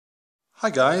Hi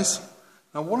guys.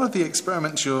 Now one of the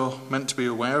experiments you're meant to be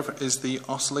aware of is the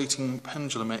oscillating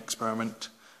pendulum experiment.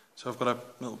 So I've got a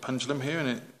little pendulum here and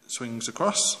it swings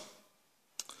across.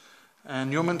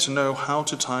 And you're meant to know how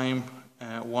to time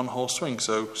one whole swing.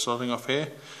 So starting off here,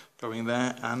 going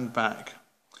there and back.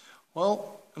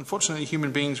 Well, unfortunately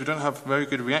human beings, we don't have very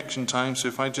good reaction time. So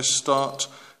if I just start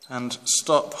and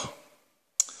stop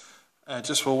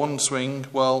just for one swing,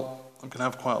 well, I'm going to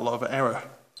have quite a lot of error.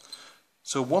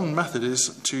 So one method is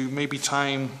to maybe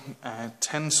time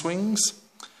 10 swings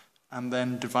and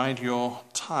then divide your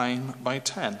time by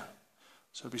 10.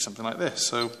 So it'd be something like this.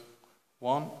 So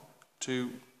 1,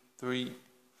 2, 3,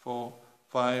 4,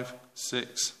 5,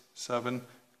 6, 7,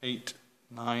 8,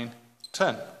 9,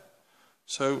 10.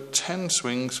 So 10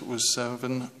 swings was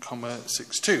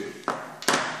 7,62.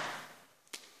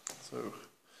 So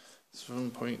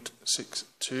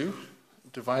 7.62.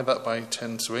 Divide that by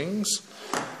 10 swings.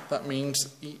 That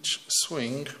means each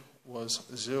swing was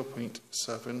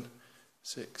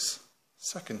 0.76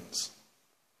 seconds.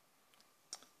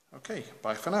 Okay,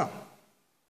 bye for now.